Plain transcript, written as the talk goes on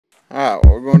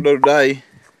going to do today,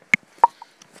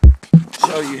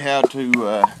 show you how to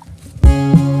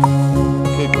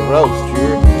cook a roast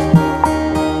here.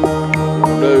 What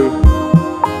we'll do is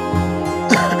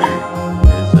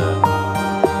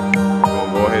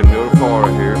we'll go ahead and do the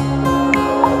fire here.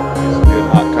 Get some good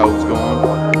hot coals going.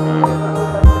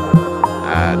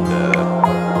 I'd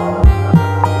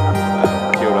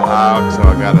killed a hog, so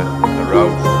I got a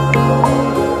roast.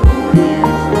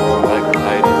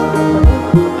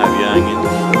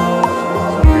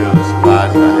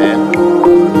 Supplies that I had. So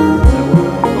what we're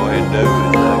going to go ahead and do is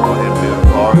go ahead and build a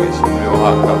fire and get some real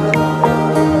hot coals going.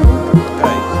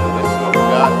 Okay, so this is what we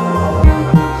got.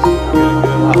 Get a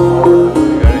good hot fire.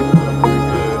 We got it pretty good.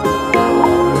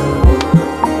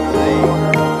 See,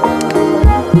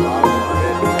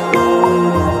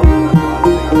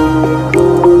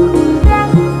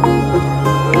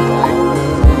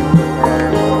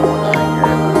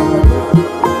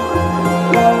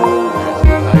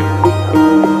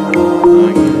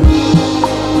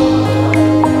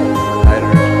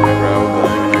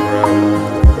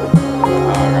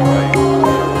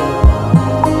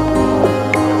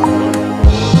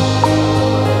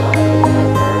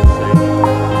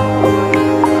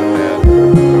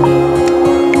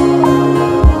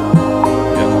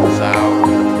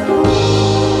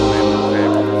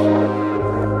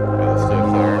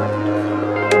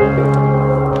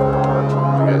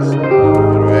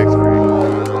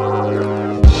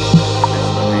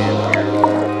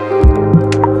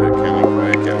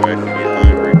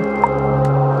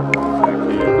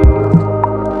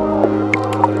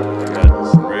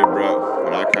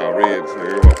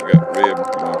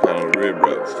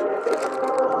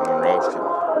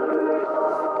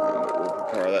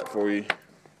 for you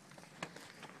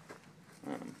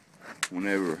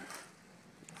whenever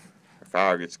the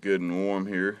fire gets good and warm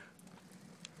here,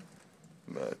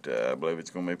 but I believe it's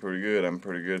gonna be pretty good. I'm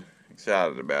pretty good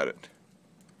excited about it.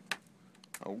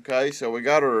 Okay, so we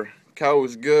got our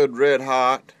coals good red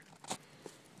hot,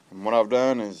 and what I've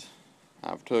done is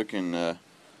I've taken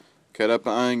cut up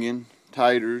an onion,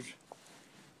 taters.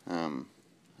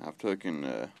 I've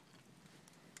taken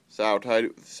sauteed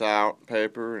it with salt,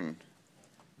 pepper,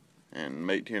 and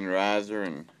meat tenderizer,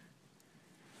 and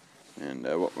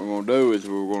what we're going to do is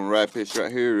we're going to wrap this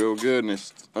right here real good in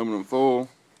this aluminum foil,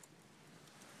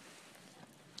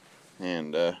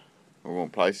 and we're going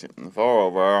to place it in the fire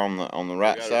over there on the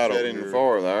right side over in the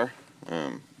fire there.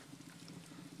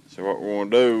 So what we're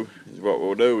going to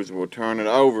do is we'll turn it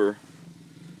over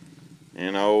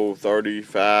in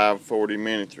 35-40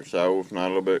 minutes or so, if not a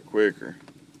little bit quicker.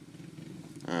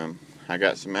 I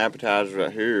got some appetizers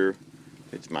right here.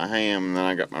 It's my ham, and then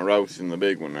I got my roast in the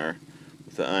big one there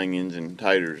with the onions and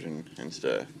taters and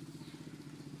stuff.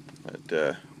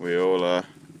 But we'll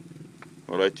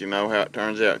let you know how it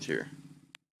turns out here.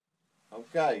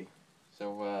 Okay,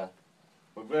 so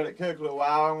we've let it cook a little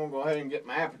while. I'm gonna go ahead and get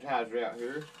my appetizer out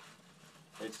here.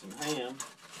 It's some ham.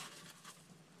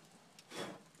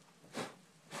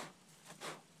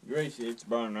 Greasy, it's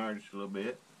burning there just a little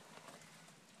bit.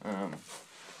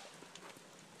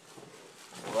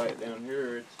 Lay it down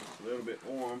here, it's just a little bit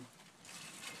warm.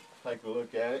 Take a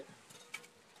look at it.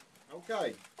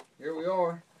 Okay, here we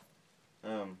are.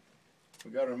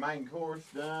 We got our main course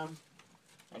done.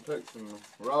 I took some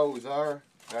rolls there,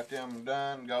 got them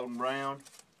done, golden brown.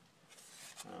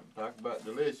 Talk about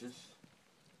delicious.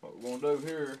 What we're gonna do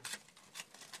here,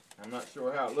 I'm not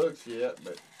sure how it looks yet,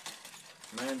 but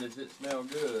man, does it smell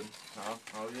good.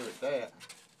 I'll give it that.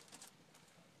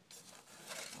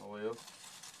 I will.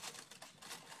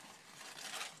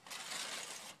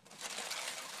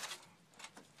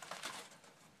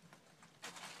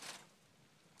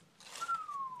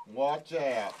 Watch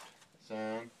out,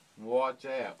 son. Watch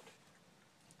out.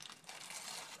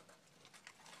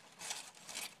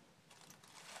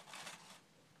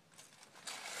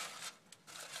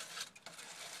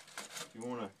 If you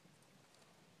want to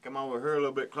come over here a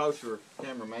little bit closer,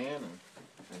 cameraman,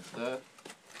 and stuff.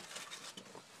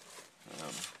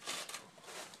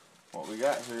 What we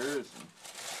got here is some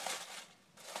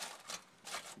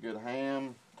good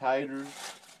ham, taters.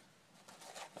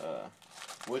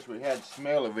 Wish we had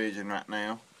smell-o-vision right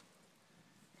now,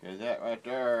 because that right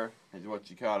there is what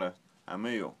you call a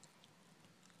meal.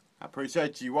 I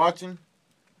appreciate you watching.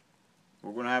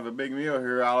 We're going to have a big meal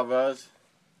here, all of us,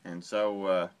 and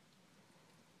so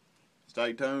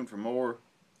stay tuned for more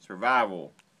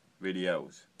survival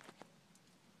videos.